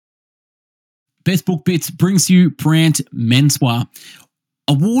Best Book Bits brings you Brant Menswar,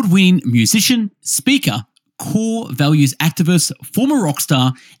 award-winning musician, speaker, core values activist, former rock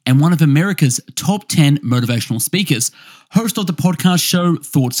star, and one of America's top 10 motivational speakers, host of the podcast show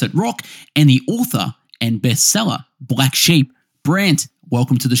Thoughts That Rock, and the author and bestseller Black Sheep. Brant,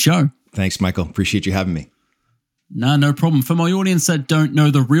 welcome to the show. Thanks, Michael. Appreciate you having me. No problem. For my audience that don't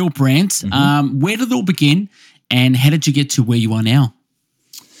know the real Brant, where did it all begin and how did you get to where you are now?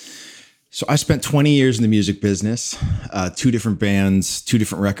 So I spent 20 years in the music business, 2 different bands, 2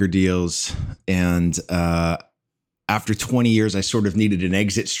 different record deals. And after 20 years, I sort of needed an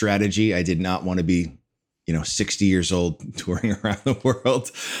exit strategy. I did not want to be, 60 years old touring around the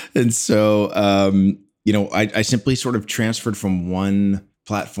world. And so, I simply sort of transferred from one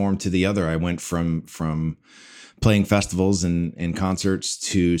platform to the other. I went from playing festivals and concerts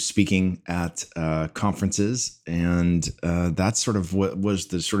to speaking at conferences. And that's sort of what was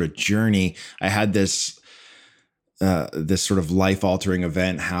the sort of journey. I had this sort of life-altering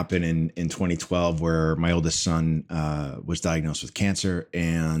event happen in 2012 where my oldest son was diagnosed with cancer.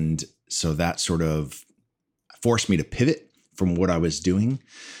 And so that sort of forced me to pivot from what I was doing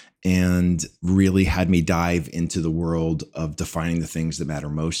and really had me dive into the world of defining the things that matter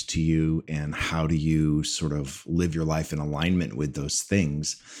most to you and how do you sort of live your life in alignment with those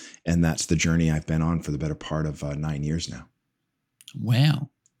things. And that's the journey I've been on for the better part of 9 years now. Wow.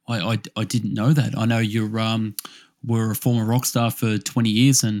 I didn't know that. I know you were a former rock star for 20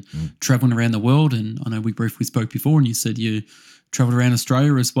 years and traveling around the world. And I know we briefly spoke before and you said you traveled around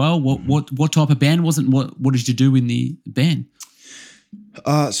Australia as well. What type of band was it? And what did you do in the band?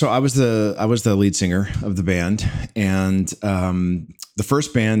 So I was the lead singer of the band, and the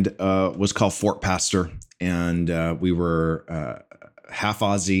first band was called Fort Pastor, and we were half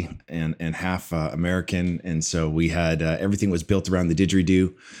Aussie and half American, and so we had everything was built around the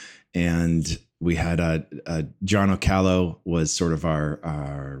didgeridoo, and we had John O'Callo was sort of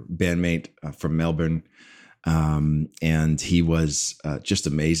our bandmate from Melbourne. And he was just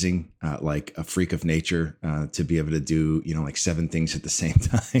amazing, like a freak of nature, to be able to do, like 7 things at the same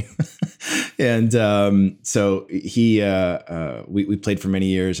time. And so we played for many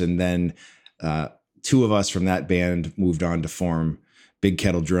years, and then 2 of us from that band moved on to form Big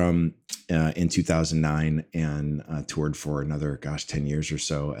Kettle Drum in 2009 and toured for another, 10 years or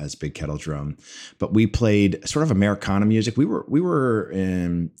so as Big Kettle Drum. But we played sort of Americana music. We were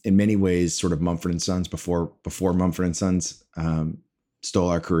in many ways sort of Mumford & Sons before Mumford & Sons stole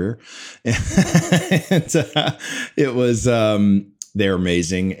our career. And it was they're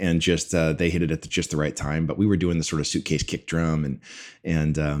amazing and just they hit it at just the right time. But we were doing the sort of suitcase kick drum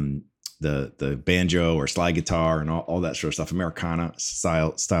and the banjo or slide guitar and all that sort of stuff, Americana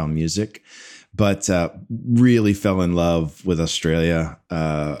style music, but really fell in love with Australia.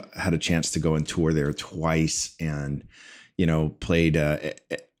 Had a chance to go and tour there twice, and played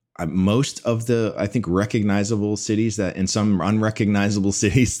most of the, I think, recognizable cities that, and some unrecognizable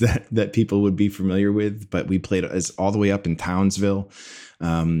cities that people would be familiar with. But we played all the way up in Townsville,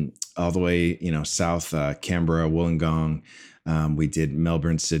 all the way south, Canberra, Wollongong. We did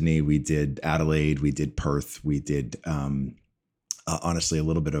Melbourne, Sydney, we did Adelaide, we did Perth, we did honestly a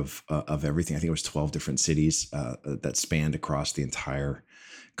little bit of everything. I think it was 12 different cities that spanned across the entire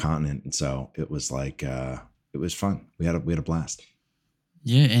continent, and so it was like it was fun. We had a blast.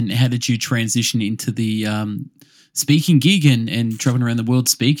 Yeah, and how did you transition into the speaking gig and traveling around the world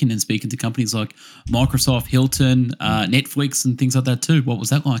speaking to companies like Microsoft, Hilton, Netflix, and things like that too? What was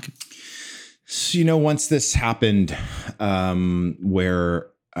that like? So, once this happened, where,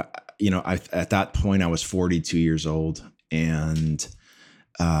 at that point I was 42 years old and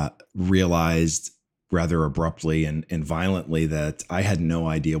realized rather abruptly and violently that I had no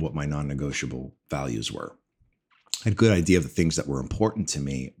idea what my non-negotiable values were. I had a good idea of the things that were important to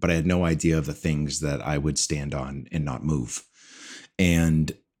me, but I had no idea of the things that I would stand on and not move.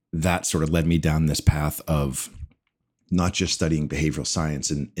 And that sort of led me down this path of not just studying behavioral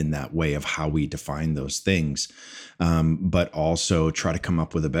science in that way of how we define those things, but also try to come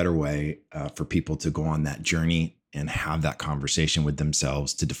up with a better way for people to go on that journey and have that conversation with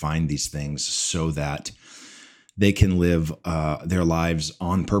themselves to define these things so that they can live their lives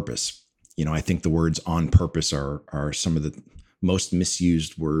on purpose. I think the words on purpose are some of the most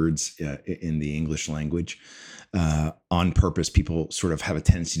misused words in the English language. On purpose, people sort of have a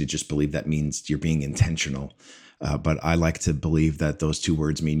tendency to just believe that means you're being intentional. But I like to believe that those 2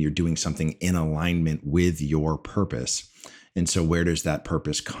 words mean you're doing something in alignment with your purpose. And so where does that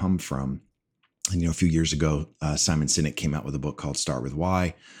purpose come from? And, a few years ago, Simon Sinek came out with a book called Start With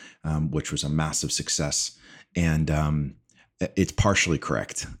Why, which was a massive success. And It's partially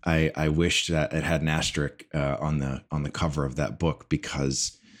correct. I wish that it had an asterisk on the cover of that book,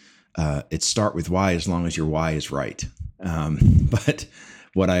 because it start with why, as long as your why is right. But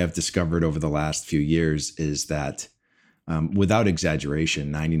what I have discovered over the last few years is that, without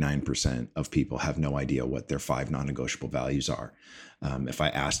exaggeration, 99% of people have no idea what their 5 non-negotiable values are. If I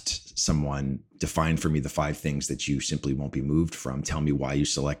asked someone, define for me the 5 things that you simply won't be moved from, tell me why you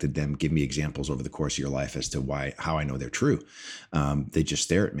selected them, give me examples over the course of your life as to how I know they're true. They just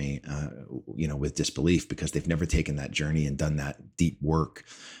stare at me, with disbelief, because they've never taken that journey and done that deep work,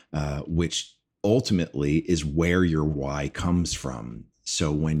 which ultimately is where your why comes from.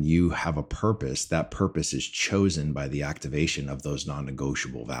 So when you have a purpose, that purpose is chosen by the activation of those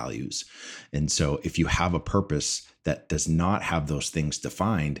non-negotiable values. And so if you have a purpose that does not have those things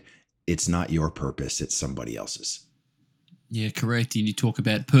defined, it's not your purpose, it's somebody else's. Yeah, correct. And you talk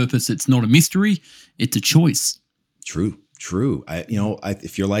about purpose, it's not a mystery, it's a choice. True.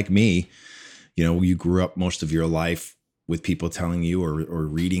 If you're like me, you grew up most of your life with people telling you or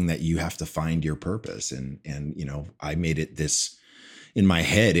reading that you have to find your purpose. And I made it this, in my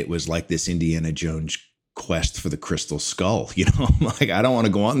head, it was like this Indiana Jones quest for the crystal skull. Like, I don't want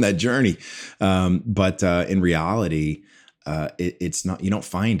to go on that journey. But in reality, it's not, you don't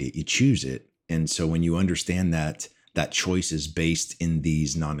find it, you choose it. And so when you understand that choice is based in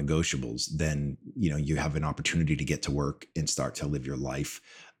these non-negotiables, then, you have an opportunity to get to work and start to live your life,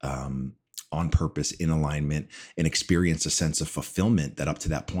 on purpose, in alignment, and experience a sense of fulfillment that up to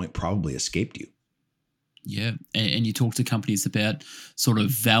that point probably escaped you. Yeah, and you talk to companies about sort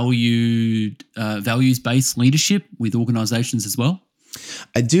of values-based leadership with organizations as well?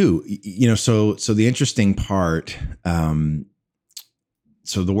 I do. So the interesting part,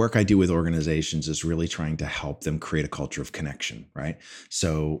 so the work I do with organizations is really trying to help them create a culture of connection, right?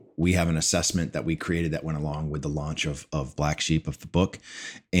 So we have an assessment that we created that went along with the launch of Black Sheep, of the book.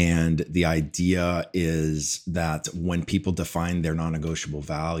 And the idea is that when people define their non-negotiable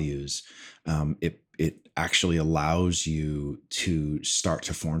values, it actually allows you to start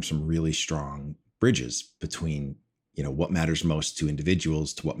to form some really strong bridges between, what matters most to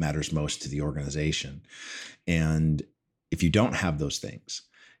individuals to what matters most to the organization. And if you don't have those things,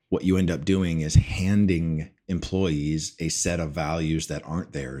 what you end up doing is handing employees a set of values that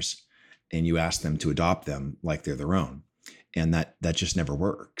aren't theirs, and you ask them to adopt them like they're their own. And that just never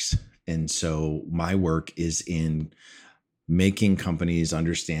works. And so my work is in making companies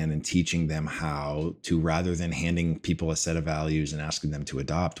understand and teaching them how to, rather than handing people a set of values and asking them to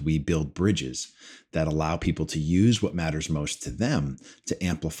adopt, we build bridges that allow people to use what matters most to them to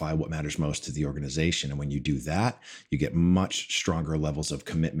amplify what matters most to the organization. And when you do that, you get much stronger levels of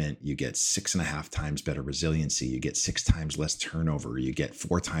commitment. You get 6.5 times better resiliency. You get 6 times less turnover. You get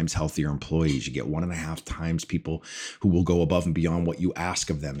 4 times healthier employees. You get 1.5 times people who will go above and beyond what you ask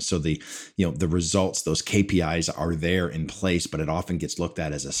of them. So the results, those KPIs are there in place, but it often gets looked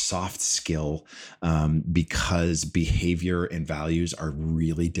at as a soft skill, because behavior and values are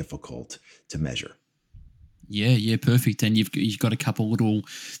really difficult to measure. Yeah, perfect. And you've got a couple little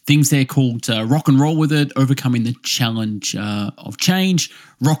things there called rock and roll with it, overcoming the challenge of change,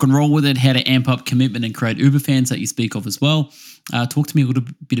 rock and roll with it, how to amp up commitment and create Uber fans that you speak of as well. Talk to me a little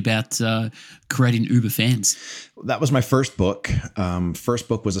bit about creating Uber fans. That was my first book. First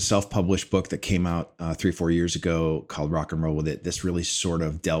book was a self-published book that came out 3-4 years ago called Rock and Roll With It. This really sort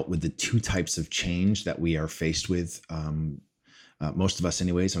of dealt with the 2 types of change that we are faced with, most of us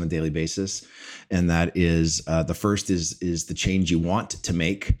anyways, on a daily basis. And that is, the first is the change you want to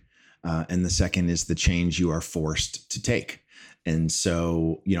make. And the second is the change you are forced to take. And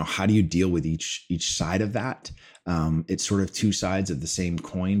so, how do you deal with each side of that? It's sort of 2 sides of the same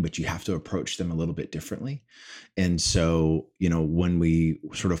coin, but you have to approach them a little bit differently. And so, when we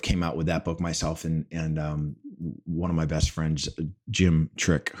sort of came out with that book, myself and one of my best friends, Jim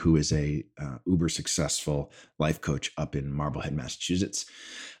Trick, who is a uber successful life coach up in Marblehead, Massachusetts,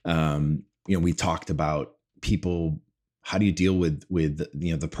 we talked about people. How do you deal with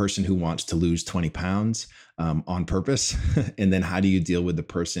the person who wants to lose 20 pounds on purpose? And then how do you deal with the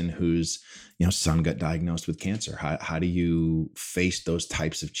person whose son got diagnosed with cancer? How do you face those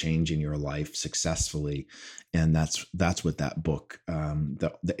types of change in your life successfully? And that's what that book,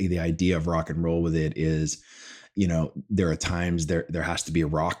 the idea of Rock and Roll With It is, there are times there has to be a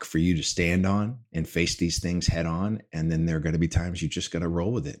rock for you to stand on and face these things head on. And then there are going to be times you just got to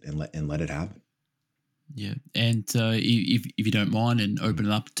roll with it and let it happen. Yeah, and if you don't mind, and open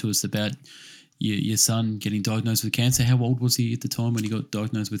it up to us about your son getting diagnosed with cancer. How old was he at the time when he got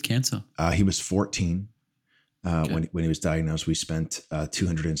diagnosed with cancer? He was 14 when he was diagnosed. We spent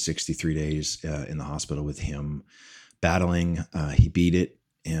 263 days in the hospital with him, battling. He beat it,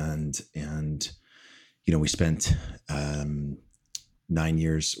 and we spent 9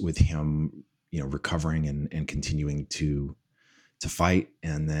 years with him, recovering and continuing to fight.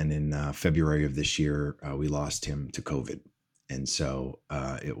 And then in February of this year, we lost him to COVID. And so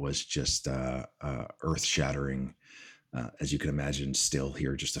it was just earth shattering, as you can imagine, still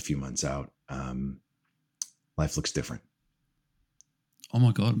here just a few months out. Life looks different. Oh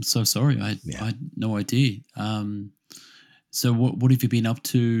my God, I'm so sorry. I had no idea. So what have you been up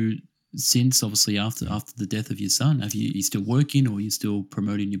to since, obviously, after the death of your son? Have you still working, or are you still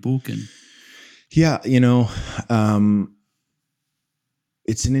promoting your book? And yeah,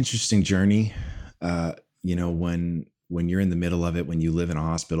 it's an interesting journey. When you're in the middle of it, when you live in a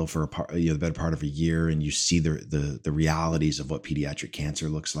hospital for the better part of a year, and you see the realities of what pediatric cancer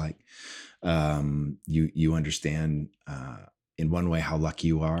looks like, you understand in one way how lucky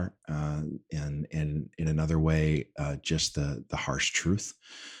you are, and in another way just the harsh truth.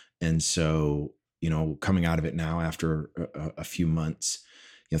 And so, coming out of it now after a few months,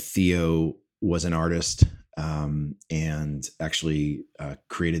 Theo was an artist, and actually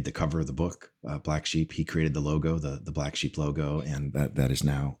created the cover of the book, Black Sheep. He created the logo, the Black Sheep logo, and that is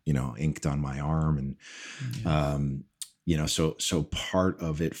now inked on my arm. And so part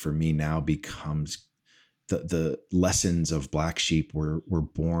of it for me now becomes the lessons of Black Sheep were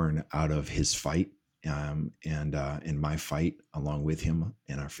born out of his fight, and in my fight along with him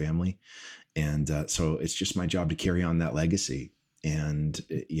and our family. And so it's just my job to carry on that legacy. And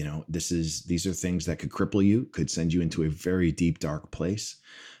these are things that could cripple you, could send you into a very deep, dark place.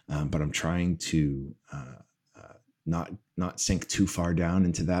 But I'm trying to not sink too far down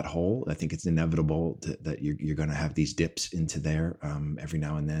into that hole. I think it's inevitable that you're going to have these dips into there every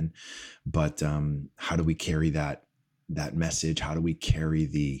now and then. But how do we carry that message? How do we carry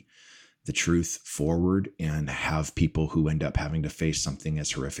the truth forward and have people who end up having to face something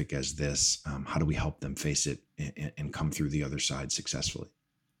as horrific as this? How do we help them face it and come through the other side successfully?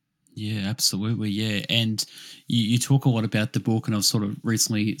 Yeah, absolutely. Yeah. And you talk a lot about the book, and I've sort of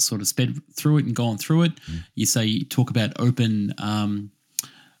recently sort of sped through it and gone through it. You talk about open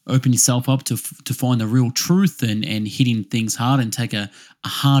yourself up to find the real truth, and hitting things hard, and take a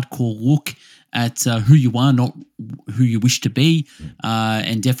hardcore look at who you are, not who you wish to be,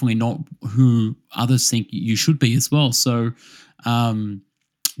 and definitely not who others think you should be as well. So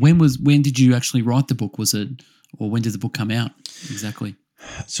when did you actually write the book? When did the book come out exactly?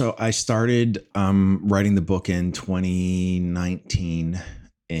 So I started writing the book in 2019,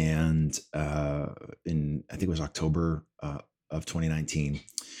 and I think it was October of 2019,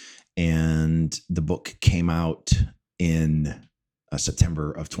 and the book came out in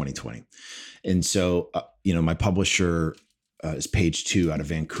September of 2020. And so, my publisher is Page Two out of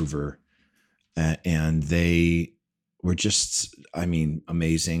Vancouver, and they were just,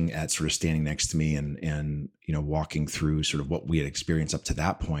 amazing at sort of standing next to me and walking through sort of what we had experienced up to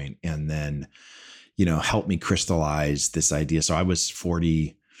that point, and then, help me crystallize this idea. So I was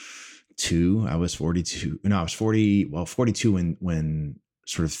 42. I was 42 when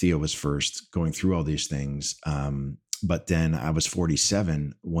sort of Theo was first going through all these things. But then I was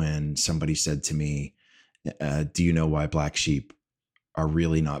 47 when somebody said to me, do you know why Black sheep are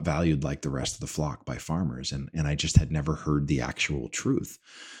really not valued like the rest of the flock by farmers? And I just had never heard the actual truth.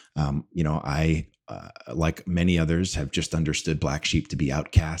 I, like many others, have just understood Black sheep to be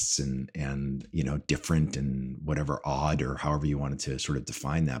outcasts and different and whatever, odd, or however you wanted to sort of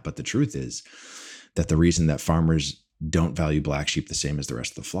define that. But the truth is that the reason that farmers don't value Black sheep the same as the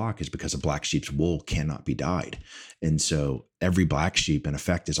rest of the flock is because a Black sheep's wool cannot be dyed. And so every Black sheep in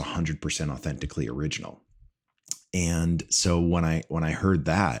effect is 100% authentically original. And so when I heard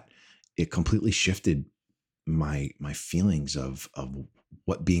that, it completely shifted my feelings of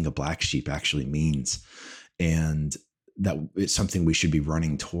what being a Black sheep actually means. And that it's something we should be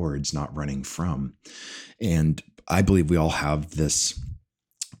running towards, not running from. And I believe we all have this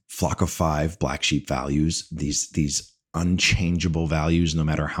flock of five Black sheep values, these unchangeable values. No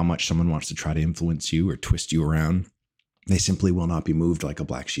matter how much someone wants to try to influence you or twist you around, they simply will not be moved like a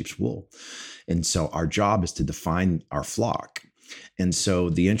Black sheep's wool. And so our job is to define our flock. And so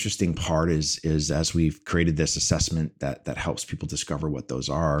the interesting part is as we've created this assessment that helps people discover what those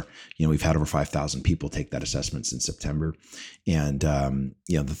are, we've had over 5,000 people take that assessment since September. And,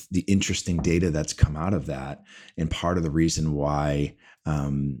 the interesting data that's come out of that, and part of the reason why,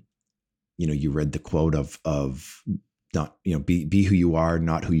 you read the quote of not, be who you are,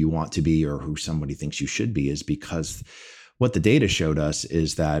 not who you want to be or who somebody thinks you should be, is because what the data showed us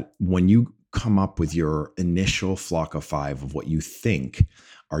is that when you come up with your initial flock of five of what you think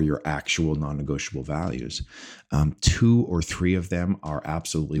are your actual non-negotiable values. 2 or 3 of them are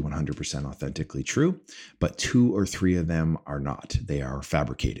absolutely 100% authentically true, but 2 or 3 of them are not. They are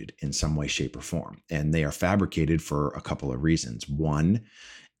fabricated in some way, shape, or form. And they are fabricated for a couple of reasons. One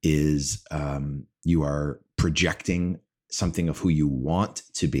is you are projecting something of who you want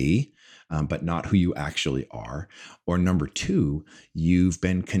to be, but not who you actually are. Or number 2, you've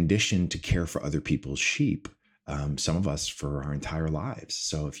been conditioned to care for other people's sheep. Some of us for our entire lives.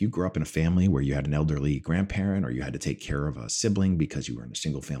 So if you grew up in a family where you had an elderly grandparent, or you had to take care of a sibling because you were in a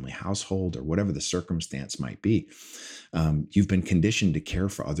single family household, or whatever the circumstance might be, you've been conditioned to care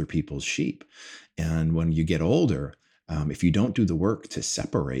for other people's sheep. And when you get older, if you don't do the work to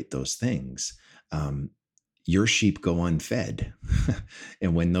separate those things, your sheep go unfed.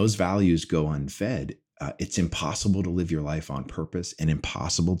 And when those values go unfed, it's impossible to live your life on purpose and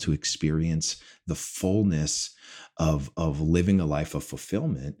impossible to experience the fullness of living a life of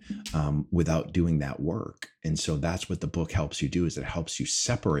fulfillment without doing that work. And so that's what the book helps you do, is it helps you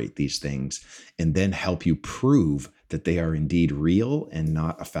separate these things and then help you prove that they are indeed real and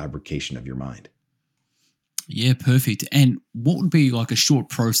not a fabrication of your mind. Yeah, perfect. And what would be like a short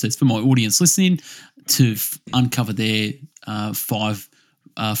process for my audience listening to uncover their 5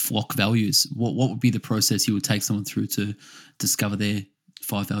 flock values? What would be the process you would take someone through to discover their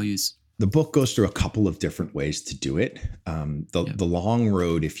 5 values? The book goes through a couple of different ways to do it. The long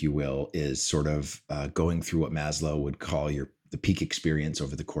road, if you will, is sort of going through what Maslow would call the peak experience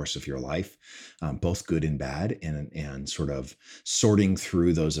over the course of your life, both good and bad, and sort of sorting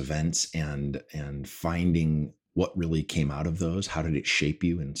through those events and finding what really came out of those. How did it shape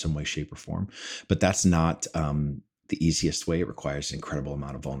you in some way, shape, or form? But that's not the easiest way. It requires an incredible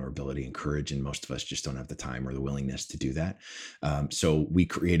amount of vulnerability and courage, and most of us just don't have the time or the willingness to do that. So we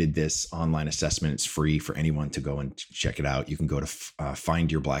created this online assessment. It's free for anyone to go and check it out. You can go to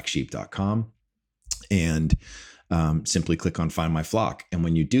findyourblacksheep.com and simply click on Find My Flock. And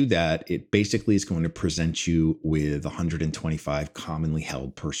when you do that, it basically is going to present you with 125 commonly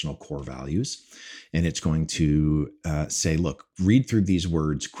held personal core values. And it's going to say, look, read through these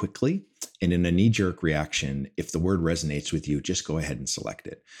words quickly. And in a knee-jerk reaction, if the word resonates with you, just go ahead and select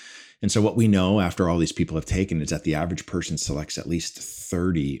it. And so what we know after all these people have taken is that the average person selects at least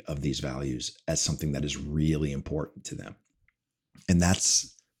 30 of these values as something that is really important to them. And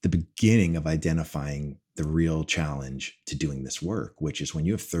that's the beginning of identifying the real challenge to doing this work, which is when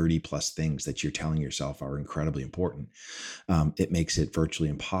you have 30 plus things that you're telling yourself are incredibly important, it makes it virtually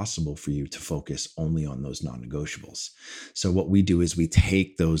impossible for you to focus only on those non-negotiables. So what we do is we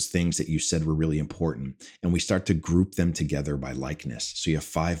take those things that you said were really important and we start to group them together by likeness. So you have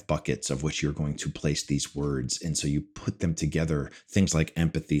 5 buckets of which you're going to place these words. And so you put them together, things like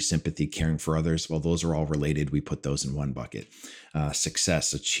empathy, sympathy, caring for others. Well, those are all related. We put those in one bucket.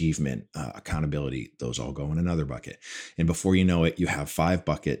 Success, achievement, accountability, those all go in another bucket. And before you know it, you have 5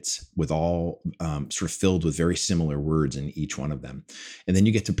 buckets with all sort of filled with very similar words in each one of them. And then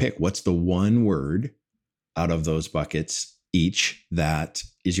you get to pick what's the one word out of those buckets each that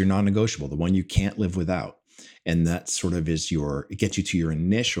is your non-negotiable, the one you can't live without. And that sort of is it gets you to your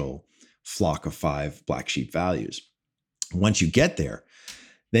initial flock of 5 black sheep values. Once you get there,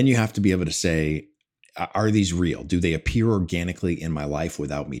 then you have to be able to say, are these real? Do they appear organically in my life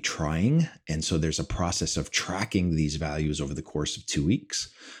without me trying? And so there's a process of tracking these values over the course of 2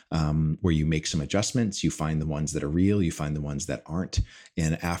 weeks, where you make some adjustments. You find the ones that are real, you find the ones that aren't.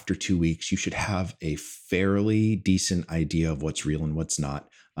 And after 2 weeks, you should have a fairly decent idea of what's real and what's not.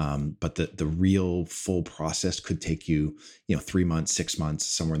 But the real full process could take you, 3 months, 6 months,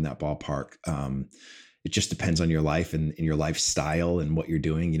 somewhere in that ballpark. It just depends on your life and your lifestyle and what you're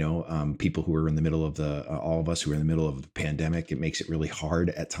doing. People who are in the middle of all of us who are in the middle of the pandemic, it makes it really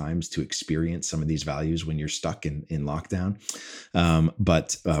hard at times to experience some of these values when you're stuck in lockdown.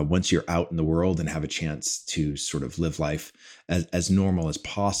 But once you're out in the world and have a chance to sort of live life as normal as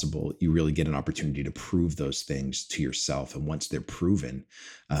possible, you really get an opportunity to prove those things to yourself. And once they're proven,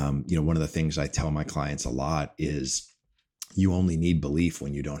 one of the things I tell my clients a lot is you only need belief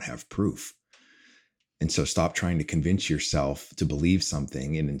when you don't have proof. And so stop trying to convince yourself to believe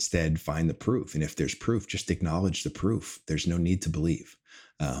something and instead find the proof. And if there's proof, just acknowledge the proof. There's no need to believe.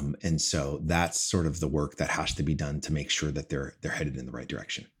 And so that's sort of the work that has to be done to make sure that they're headed in the right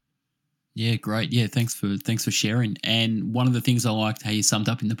direction. Yeah, great. Yeah, thanks for sharing. And one of the things I liked how you summed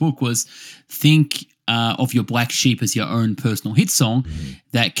up in the book was think of your black sheep as your own personal hit song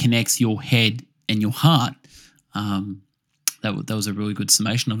that connects your head and your heart. That was a really good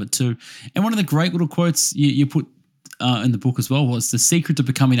summation of it too. And one of the great little quotes you put in the book as well was the secret to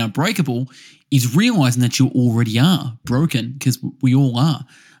becoming unbreakable is realizing that you already are broken, because we all are.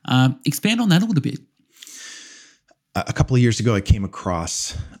 Expand on that a little bit. A couple of years ago, I came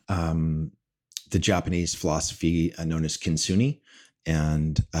across the Japanese philosophy known as kintsugi,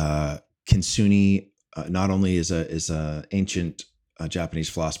 and kintsugi not only is a ancient Japanese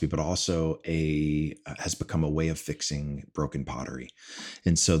philosophy, but also has become a way of fixing broken pottery.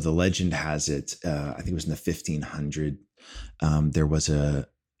 And so the legend has it, I think it was in the 1500, there was a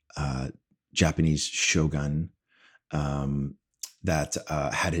Japanese shogun that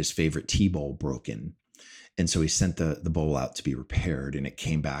had his favorite tea bowl broken. And so he sent the bowl out to be repaired, and it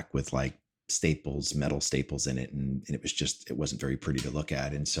came back with like staples, metal staples in it. And it wasn't very pretty to look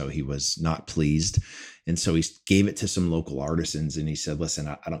at. And so he was not pleased. And so he gave it to some local artisans, and he said, listen,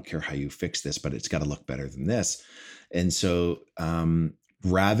 I don't care how you fix this, but it's got to look better than this. And so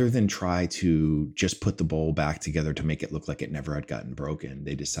rather than try to just put the bowl back together to make it look like it never had gotten broken,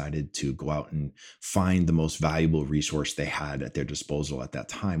 they decided to go out and find the most valuable resource they had at their disposal at that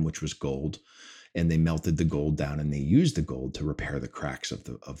time, which was gold. And they melted the gold down, and they used the gold to repair the cracks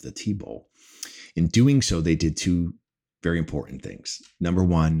of the tea bowl. In doing so, they did two very important things. Number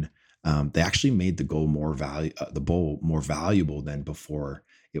one, they actually made the bowl more valuable than before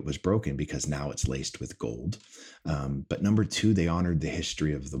it was broken, because now it's laced with gold. But number two, they honored the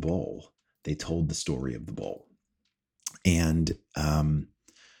history of the bowl. They told the story of the bowl. And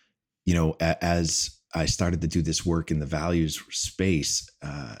as I started to do this work in the values space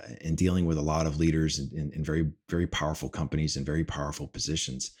and dealing with a lot of leaders in very, very powerful companies and very powerful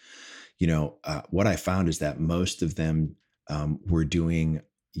positions, what I found is that most of them were doing,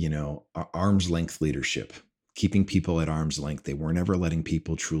 arm's length leadership, keeping people at arm's length. They weren't ever letting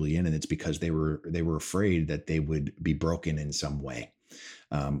people truly in. And it's because they were afraid that they would be broken in some way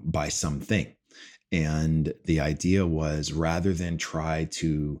by something. And the idea was, rather than try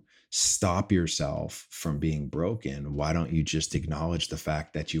to stop yourself from being broken, why don't you just acknowledge the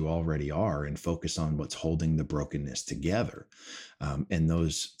fact that you already are and focus on what's holding the brokenness together? And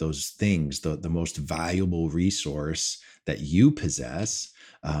those things, the most valuable resource that you possess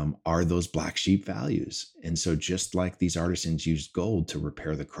are those black sheep values. And so just like these artisans used gold to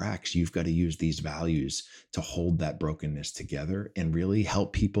repair the cracks, you've got to use these values to hold that brokenness together and really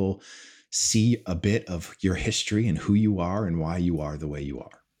help people see a bit of your history and who you are and why you are the way you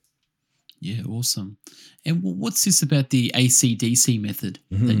are. Yeah, awesome. And what's this about the ACDC method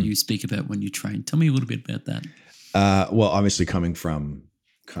that you speak about when you train? Tell me a little bit about that. Well, obviously coming from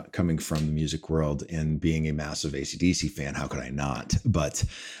the music world and being a massive AC/DC fan, how could I not? But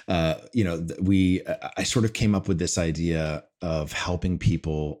I sort of came up with this idea of helping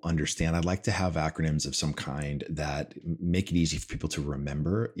people understand. I'd like to have acronyms of some kind that make it easy for people to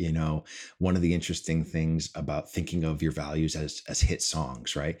remember. One of the interesting things about thinking of your values as hit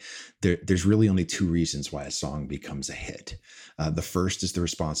songs, right? There's really only two reasons why a song becomes a hit. The first is the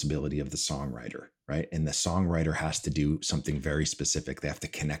responsibility of the songwriter, right? And the songwriter has to do something very specific. They have to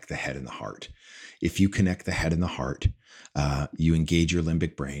connect the head and the heart. If you connect the head and the heart, you engage your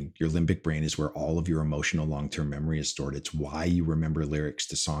limbic brain. Your limbic brain is where all of your emotional long-term memory is stored. It's why you remember lyrics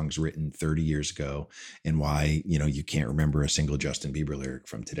to songs written 30 years ago, and why you can't remember a single Justin Bieber lyric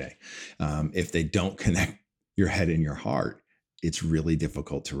from today. If they don't connect your head and your heart, it's really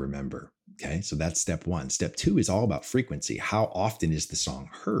difficult to remember. Okay, so that's step one. Step two is all about frequency. How often is the song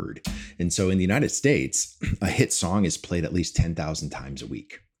heard? And so in the United States, a hit song is played at least 10,000 times a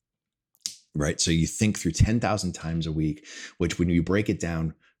week, right? So you think through 10,000 times a week, which when you break it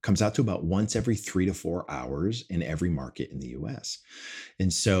down, comes out to about once every 3 to 4 hours in every market in the US.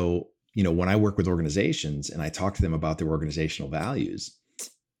 And so, when I work with organizations and I talk to them about their organizational values,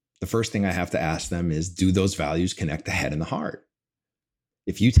 the first thing I have to ask them is, do those values connect the head and the heart?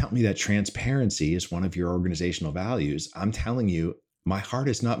 If you tell me that transparency is one of your organizational values, I'm telling you, my heart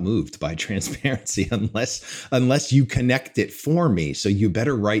is not moved by transparency unless you connect it for me. So you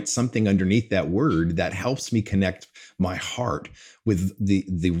better write something underneath that word that helps me connect my heart with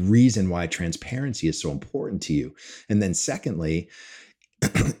the reason why transparency is so important to you. And then secondly,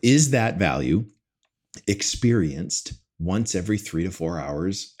 is that value experienced once every 3 to 4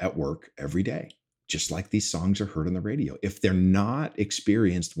 hours at work every day? Just like these songs are heard on the radio. If they're not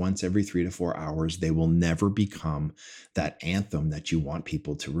experienced once every 3 to 4 hours, they will never become that anthem that you want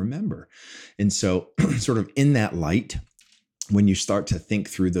people to remember. And so sort of in that light, when you start to think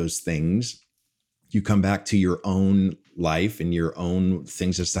through those things, you come back to your own life and your own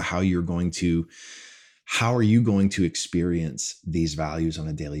things as to how are you going to experience these values on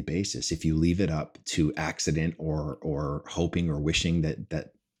a daily basis. If you leave it up to accident or hoping or wishing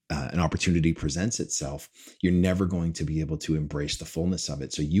that an opportunity presents itself, you're never going to be able to embrace the fullness of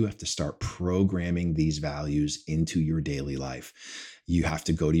it. So you have to start programming these values into your daily life. You have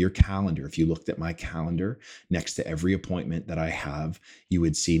to go to your calendar. If you looked at my calendar, next to every appointment that I have, you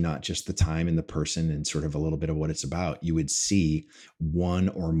would see not just the time and the person and sort of a little bit of what it's about. You would see one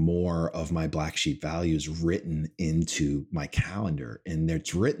or more of my black sheep values written into my calendar. And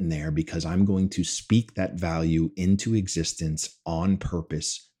it's written there because I'm going to speak that value into existence on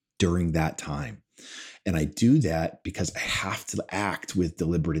purpose during that time. And I do that because I have to act with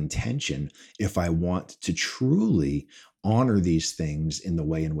deliberate intention if I want to truly honor these things in the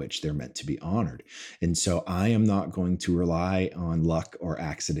way in which they're meant to be honored. And so I am not going to rely on luck or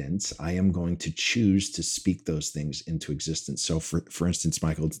accidents. I am going to choose to speak those things into existence. So for instance,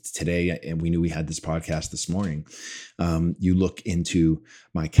 Michael, today, and we knew we had this podcast this morning, you look into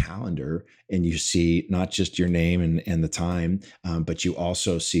my calendar and you see not just your name and the time, but you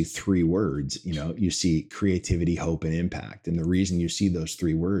also see three words. You see creativity, hope, and impact. And the reason you see those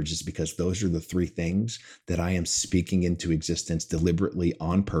three words is because those are the three things that I am speaking into existence deliberately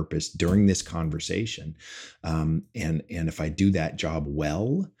on purpose during this conversation. And if I do that job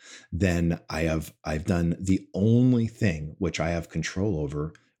well, then I've done the only thing which I have control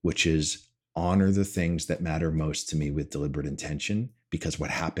over, which is honor the things that matter most to me with deliberate intention, because what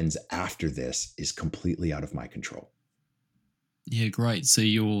happens after this is completely out of my control. Yeah, great. So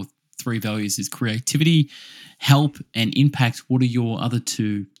your three values is creativity, help, and impact. What are your other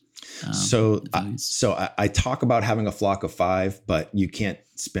two values? So I talk about having a flock of five, but you can't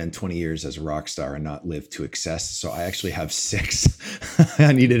spend 20 years as a rock star and not live to excess. So I actually have six.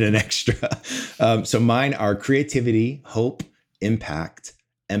 I needed an extra. So mine are creativity, hope, impact,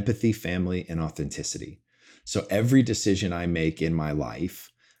 empathy, family, and authenticity. So every decision I make in my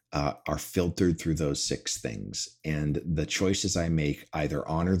life are filtered through those six things. And the choices I make either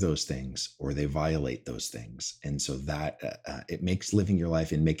honor those things or they violate those things. And so that it makes living your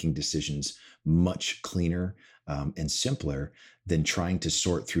life and making decisions much cleaner and simpler than trying to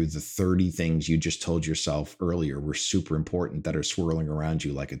sort through the 30 things you just told yourself earlier were super important that are swirling around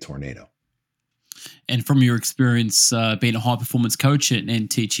you like a tornado. And from your experience being a high-performance coach and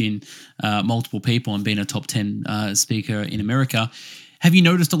teaching multiple people and being a top 10 speaker in America, have you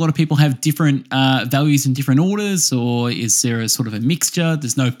noticed a lot of people have different values in different orders, or is there a sort of a mixture?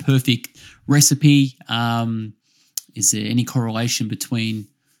 There's no perfect recipe. Is there any correlation between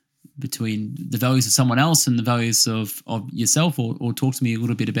the values of someone else and the values of yourself, or talk to me a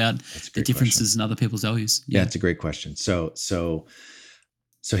little bit about the differences in other people's values? Yeah, it's a great question. So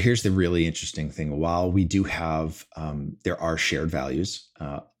here's the really interesting thing. While we do have, there are shared values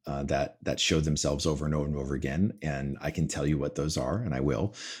that show themselves over and over and over again, and I can tell you what those are, and I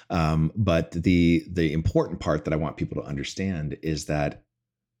will. But the important part that I want people to understand is that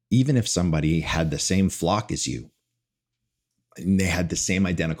even if somebody had the same flock as you, and they had the same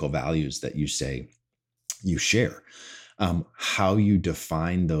identical values that you say you share, how you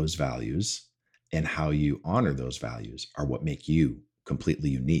define those values and how you honor those values are what make you completely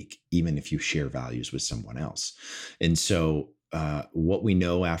unique, even if you share values with someone else. And so what we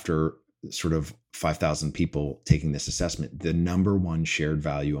know after sort of 5,000 people taking this assessment, the number one shared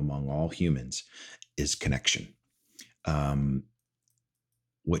value among all humans is connection,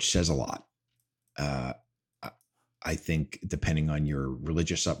 which says a lot. I think depending on your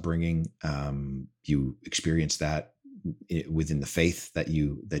religious upbringing, you experience that within the faith that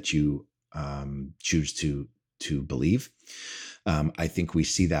you choose to believe. I think we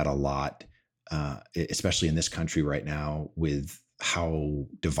see that a lot, especially in this country right now, with how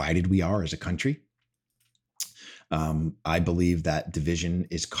divided we are as a country. I believe that division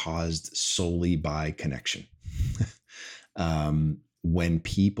is caused solely by connection. When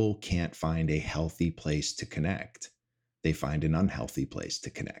people can't find a healthy place to connect, they find an unhealthy place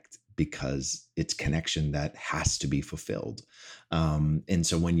to connect, because it's connection that has to be fulfilled. And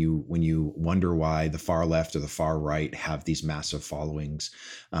so when you wonder why the far left or the far right have these massive followings,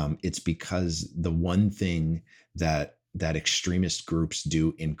 it's because the one thing that extremist groups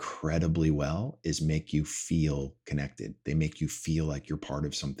do incredibly well is make you feel connected. They make you feel like you're part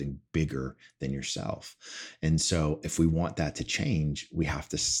of something bigger than yourself. And so if we want that to change, we have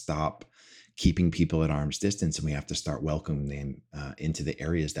to stop keeping people at arm's distance, and we have to start welcoming them into the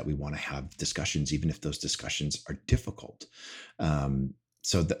areas that we want to have discussions, even if those discussions are difficult.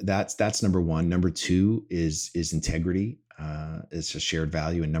 So that's number one. Number two is integrity. It's a shared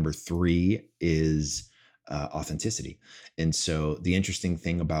value. And number three is authenticity. And so the interesting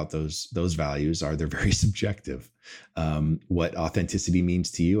thing about those values are they're very subjective. What authenticity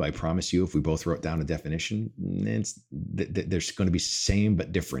means to you, I promise you, if we both wrote down a definition, there's going to be same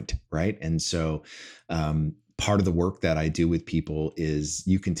but different, right? And so part of the work that I do with people is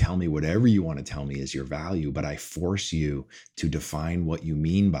you can tell me whatever you want to tell me is your value, but I force you to define what you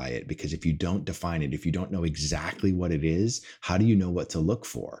mean by it. Because if you don't define it, if you don't know exactly what it is, how do you know what to look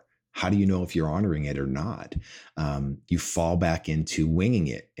for? How do you know if you're honoring it or not? You fall back into winging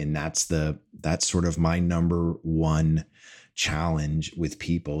it. And that's sort of my number one challenge with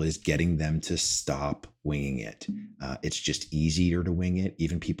people, is getting them to stop winging it. It's just easier to wing it.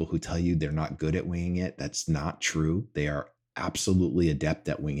 Even people who tell you they're not good at winging it, that's not true. They are absolutely adept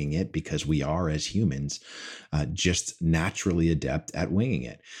at winging it, because we are, as humans, just naturally adept at winging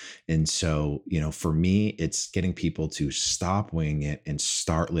it. And so, for me, it's getting people to stop winging it and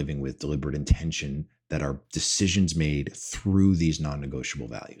start living with deliberate intention that are decisions made through these non-negotiable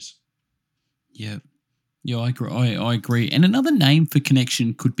values. Yeah. Yeah, I agree. I agree. And another name for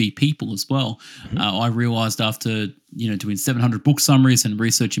connection could be people as well. Mm-hmm. I realized after, doing 700 book summaries and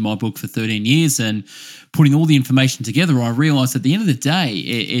researching my book for 13 years and putting all the information together, I realized at the end of the day,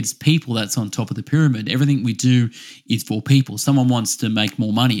 it's people that's on top of the pyramid. Everything we do is for people. Someone wants to make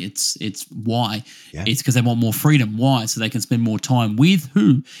more money. It's why. Yeah. It's because they want more freedom. Why? So they can spend more time with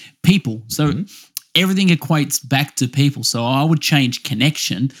who? People. So everything equates back to people. So I would change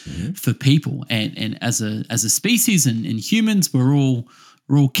connection for people, and as a species and humans, we're all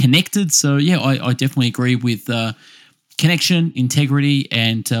connected. So yeah, I definitely agree with connection, integrity,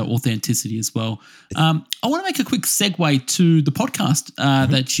 and authenticity as well. I want to make a quick segue to the podcast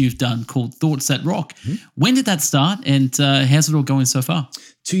that you've done called Thoughts That Rock. When did that start, and how's it all going so far?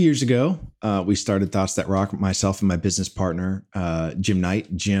 2 years ago, we started Thoughts That Rock, myself and my business partner, Jim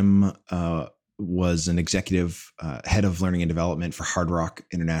Knight. Jim was an executive head of learning and development for Hard Rock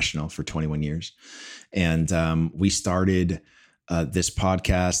International for 21 years. And we started this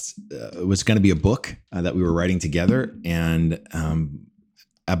podcast. It was going to be a book that we were writing together. And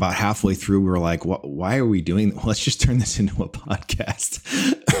about halfway through, we were like, why are we doing that? Let's just turn this into a podcast.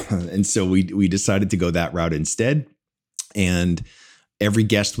 And so we decided to go that route instead. And every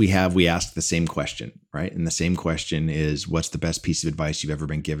guest we have, we ask the same question, right? And the same question is, what's the best piece of advice you've ever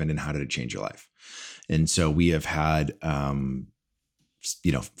been given, and how did it change your life? And so we have had,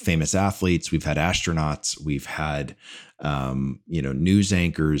 famous athletes, we've had astronauts, we've had, news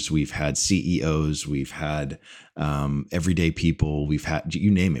anchors, we've had CEOs, we've had everyday people, we've had,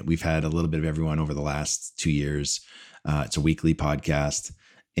 you name it. We've had a little bit of everyone over the last 2 years. It's a weekly podcast.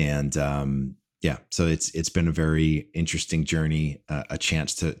 And so it's been a very interesting journey, a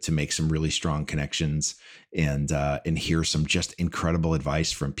chance to make some really strong connections and hear some just incredible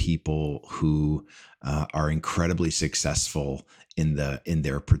advice from people who are incredibly successful in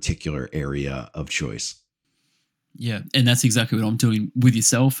their particular area of choice. Yeah, and that's exactly what I'm doing with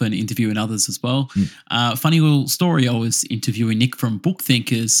yourself and interviewing others as well. Funny little story, I was interviewing Nick from Book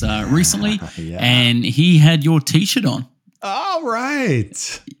Thinkers recently, and he had your T-shirt on. All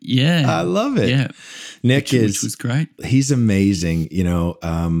right. Yeah. I love it. Yeah. Nick which was great. He's amazing.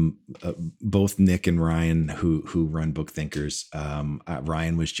 Both Nick and Ryan, who run Book Thinkers.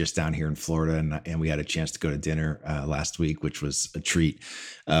 Ryan was just down here in Florida, and we had a chance to go to dinner last week, which was a treat.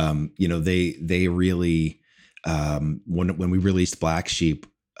 They really, when we released Black Sheep,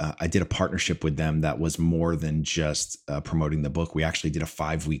 I did a partnership with them that was more than just promoting the book. We actually did a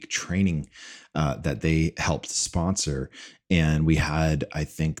 5-week training that they helped sponsor. And we had, I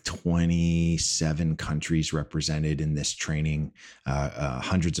think, 27 countries represented in this training,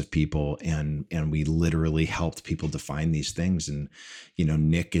 hundreds of people. And we literally helped people define these things. And,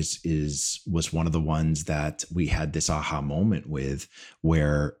 Nick was one of the ones that we had this aha moment with,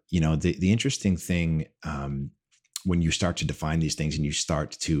 where, the interesting thing, when you start to define these things and you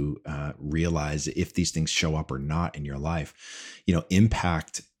start to realize if these things show up or not in your life,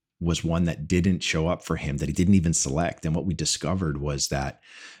 impact was one that didn't show up for him, that he didn't even select. And what we discovered was that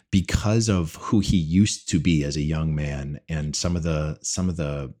because of who he used to be as a young man and some of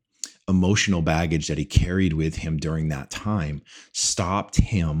the emotional baggage that he carried with him during that time stopped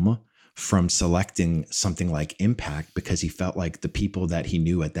him from selecting something like impact, because he felt like the people that he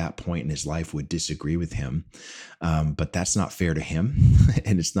knew at that point in his life would disagree with him. But that's not fair to him,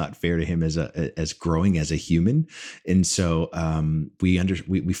 and it's not fair to him as growing as a human. And so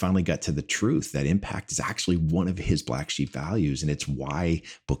we finally got to the truth that impact is actually one of his Black Sheep values, and it's why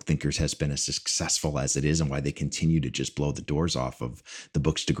Book Thinkers has been as successful as it is, and why they continue to just blow the doors off of the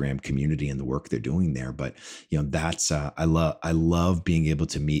Bookstagram community and the work they're doing there. But that's I love being able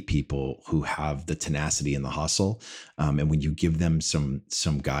to meet people people who have the tenacity and the hustle. And when you give them some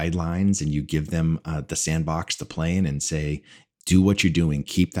guidelines and you give them the sandbox to play in and say, do what you're doing,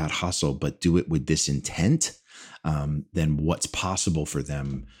 keep that hustle, but do it with this intent, then what's possible for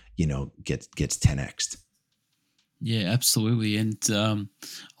them, gets 10x'd. Yeah, absolutely. And I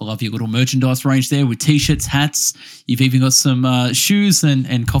love your little merchandise range there with t-shirts, hats. You've even got some shoes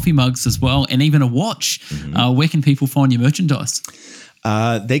and coffee mugs as well, and even a watch. Mm-hmm. Where can people find your merchandise?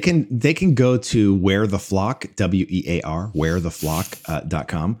 They can go to Wear the Flock, WEAR,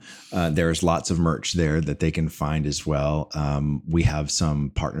 weartheflock.com. There's lots of merch there that they can find as well. We have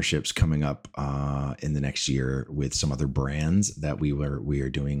some partnerships coming up in the next year with some other brands that we are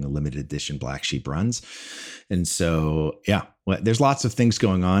doing limited edition Black Sheep runs. And so, yeah, there's lots of things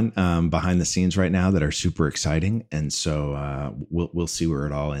going on behind the scenes right now that are super exciting. And so we'll see where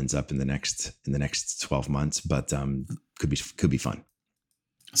it all ends up in the next 12 months, but could be fun.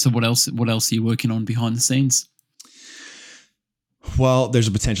 So what else are you working on behind the scenes? Well, there's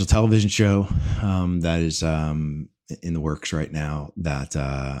a potential television show that is in the works right now that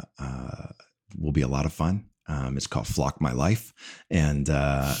will be a lot of fun. It's called Flock My Life. And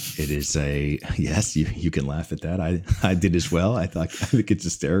it is yes, you can laugh at that. I did as well. I think it's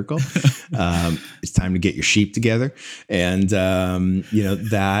hysterical. It's time to get your sheep together. And,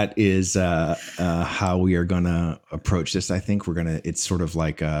 that is how we are going to approach this. I think it's sort of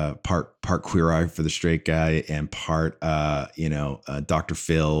like a part Queer Eye for the Straight Guy and part, Dr.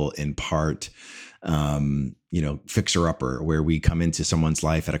 Phil and part, Fixer Upper, where we come into someone's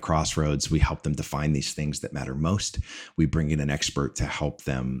life at a crossroads. We help them define these things that matter most. We bring in an expert to help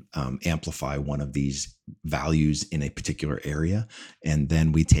them amplify one of these values in a particular area. And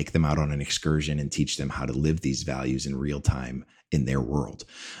then we take them out on an excursion and teach them how to live these values in real time in their world.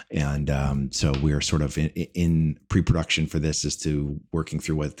 And so we're sort of in pre-production for this as to working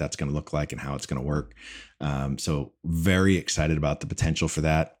through what that's going to look like and how it's going to work. So very excited about the potential for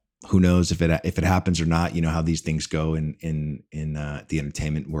that. Who knows if it happens or not? You know how these things go in the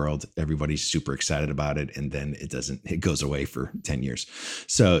entertainment world. Everybody's super excited about it, and then it goes away for 10 years.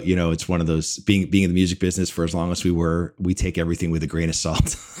 So it's one of those, being in the music business for as long as we take everything with a grain of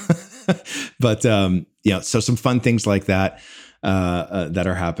salt. But so some fun things like that that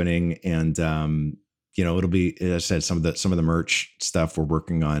are happening, and it'll be, as I said, some of the merch stuff. We're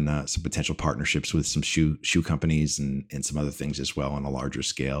working on some potential partnerships with some shoe companies and some other things as well on a larger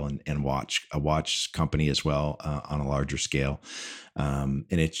scale, and a watch company as well on a larger scale. And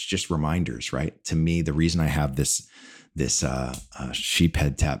it's just reminders, right? To me, the reason I have this sheep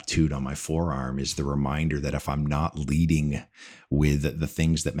head tattooed on my forearm is the reminder that if I'm not leading with the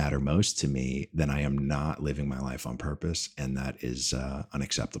things that matter most to me, then I am not living my life on purpose, and that is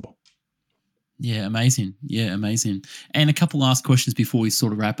unacceptable. Yeah, amazing. Yeah, amazing. And a couple last questions before we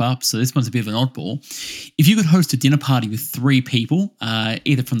sort of wrap up. So this one's a bit of an oddball. If you could host a dinner party with 3 people,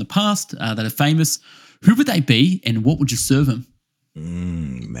 either from the past that are famous, who would they be and what would you serve them?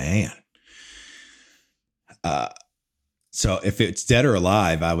 Man. So if it's dead or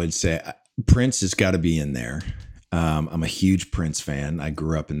alive, I would say Prince has got to be in there. I'm a huge Prince fan. I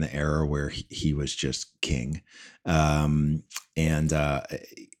grew up in the era where he was just king. And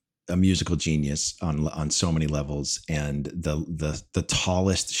a musical genius on so many levels, and the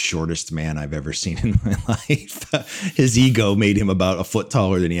tallest, shortest man I've ever seen in my life. His ego made him about a foot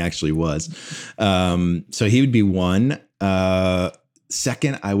taller than he actually was. So he would be one.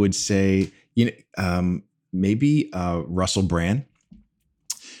 Second, I would say, maybe Russell Brand.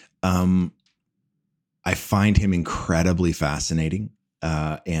 I find him incredibly fascinating.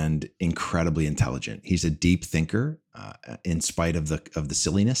 And incredibly intelligent. He's a deep thinker, in spite of the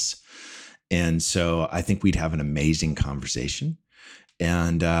silliness, and so I think we'd have an amazing conversation.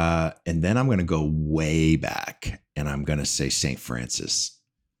 And then I'm going to go way back, and I'm going to say Saint Francis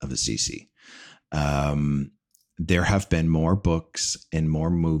of Assisi. There have been more books and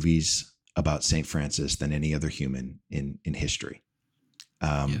more movies about Saint Francis than any other human in history,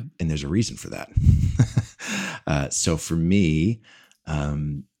 and there's a reason for that. So for me.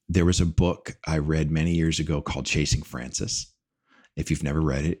 There was a book I read many years ago called Chasing Francis. If you've never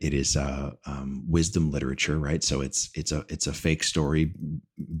read it, it is wisdom literature, right? So it's a fake story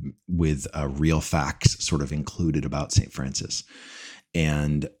with real facts sort of included about St. Francis.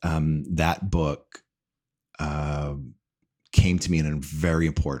 And that book came to me in a very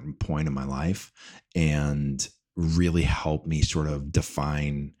important point in my life and really helped me sort of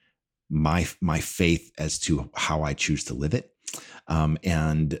define my faith as to how I choose to live it,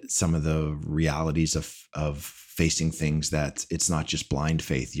 and some of the realities of facing things that it's not just blind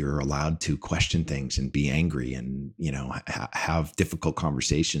faith. You're allowed to question things and be angry and have difficult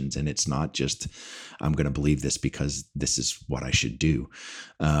conversations, and it's not just I'm going to believe this because this is what I should do.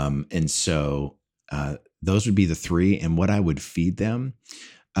 And so those would be the three, and what I would feed them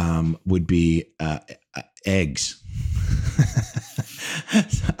would be eggs.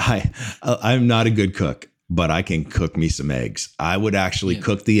 I'm not a good cook, but I can cook me some eggs. I would actually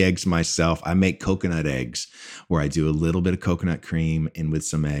cook the eggs myself. I make coconut eggs where I do a little bit of coconut cream in with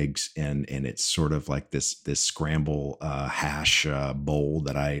some eggs, and it's sort of like this scramble hash bowl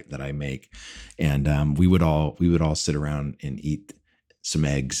that I make, and we would all sit around and eat some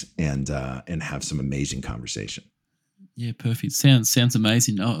eggs and have some amazing conversation. Yeah, perfect. Sounds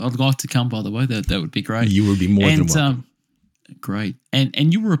amazing. I'd like to come, by the way. That would be great. You would be more than welcome. Great.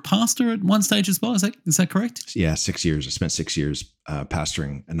 And you were a pastor at one stage as well. Is that correct? Yeah, 6 years. I spent 6 years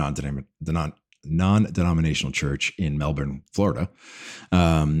pastoring a non-denominational church in Melbourne, Florida.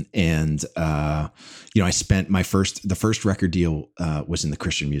 I spent the first record deal was in the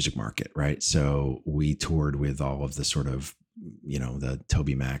Christian music market, right? So we toured with all of the sort of, the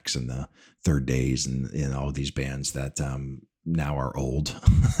Toby Macs and the Third Days and all these bands that now are old,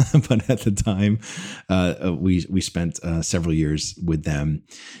 but at the time we spent several years with them,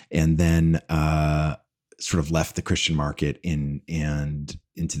 and then sort of left the Christian market and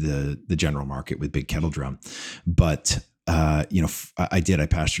into the general market with Big Kettle Drum. But I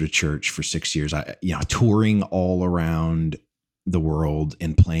pastored a church for 6 years. Touring all around the world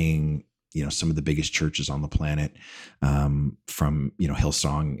and playing some of the biggest churches on the planet, from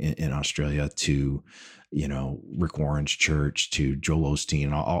Hillsong in Australia to Rick Warren's church to Joel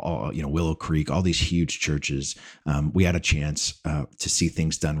Osteen, all Willow Creek, all these huge churches. We had a chance to see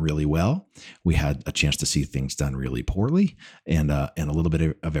things done really well. We had a chance to see things done really poorly, and a little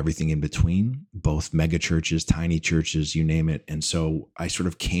bit of everything in between, both mega churches, tiny churches, you name it. And so I sort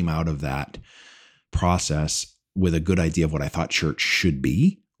of came out of that process with a good idea of what I thought church should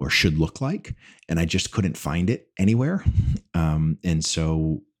be or should look like, and I just couldn't find it anywhere. And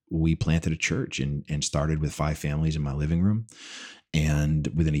so we planted a church and started with 5 families in my living room. And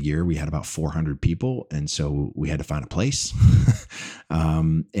within a year, we had about 400 people. And so we had to find a place.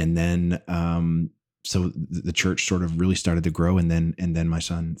 So the church sort of really started to grow. And then my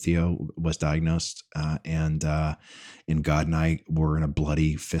son Theo was diagnosed, and God and I were in a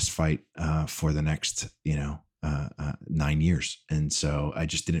bloody fist fight for the next, 9 years. And so I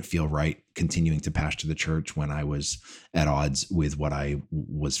just didn't feel right continuing to pastor the church when I was at odds with what I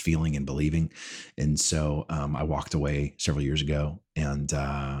was feeling and believing. And so I walked away several years ago, and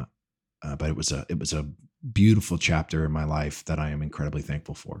but it was a beautiful chapter in my life that I am incredibly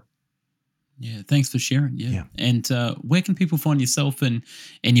thankful for. Yeah, thanks for sharing. Yeah. And where can people find yourself and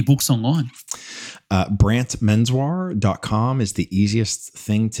your books online? BrantMenswar.com is the easiest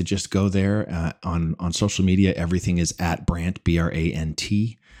thing to just go there. On social media, everything is at Brant, Brant.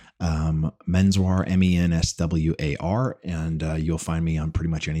 Menswar, Menswar, and you'll find me on pretty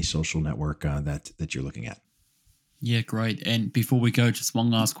much any social network that you're looking at. Yeah, great. And before we go, just one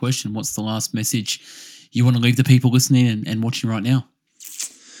last question. What's the last message you want to leave the people listening and watching right now?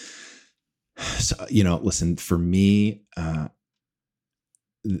 So, listen, for me, at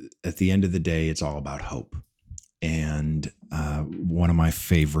the end of the day, it's all about hope. And one of my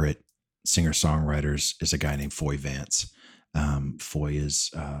favorite singer-songwriters is a guy named Foy Vance. Foy is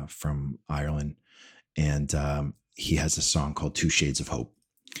from Ireland, and he has a song called 2 Shades of Hope.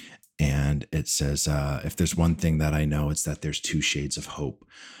 And it says, if there's one thing that I know, it's that there's 2 shades of hope.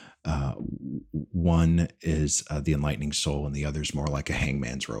 One is the enlightening soul, and the other is more like a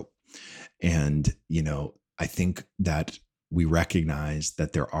hangman's rope. And, I think that we recognize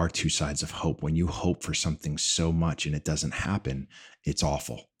that there are 2 sides of hope. When you hope for something so much and it doesn't happen, it's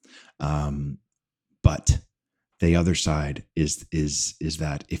awful. But the other side is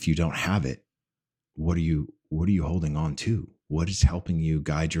that if you don't have it, what are you holding on to? What is helping you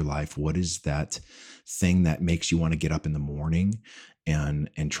guide your life? What is that thing that makes you want to get up in the morning and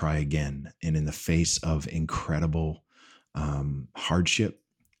try again? And in the face of incredible hardship,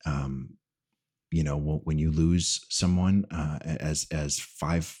 when you lose someone, as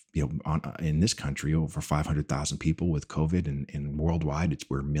in this country, over 500,000 people with COVID, and worldwide,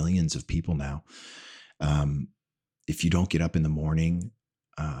 we're millions of people now. If you don't get up in the morning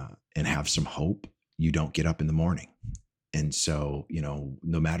and have some hope, you don't get up in the morning. And so, no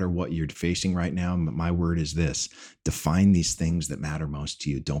matter what you're facing right now, my word is this: define these things that matter most to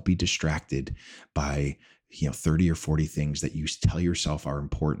you. Don't be distracted by 30 or 40 things that you tell yourself are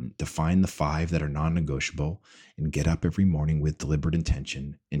important. Define the 5 that are non-negotiable and get up every morning with deliberate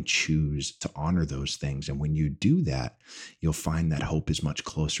intention and choose to honor those things. And when you do that, you'll find that hope is much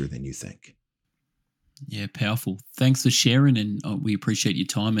closer than you think. Yeah, powerful. Thanks for sharing, and we appreciate your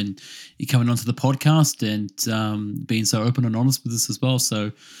time and you coming onto the podcast and being so open and honest with us as well.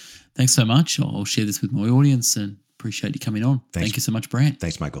 So thanks so much. I'll share this with my audience and appreciate you coming on. Thanks. Thank you so much, Brant.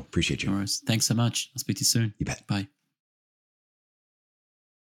 Thanks, Michael. Appreciate you. All right. Thanks so much. I'll speak to you soon. You bet. Bye.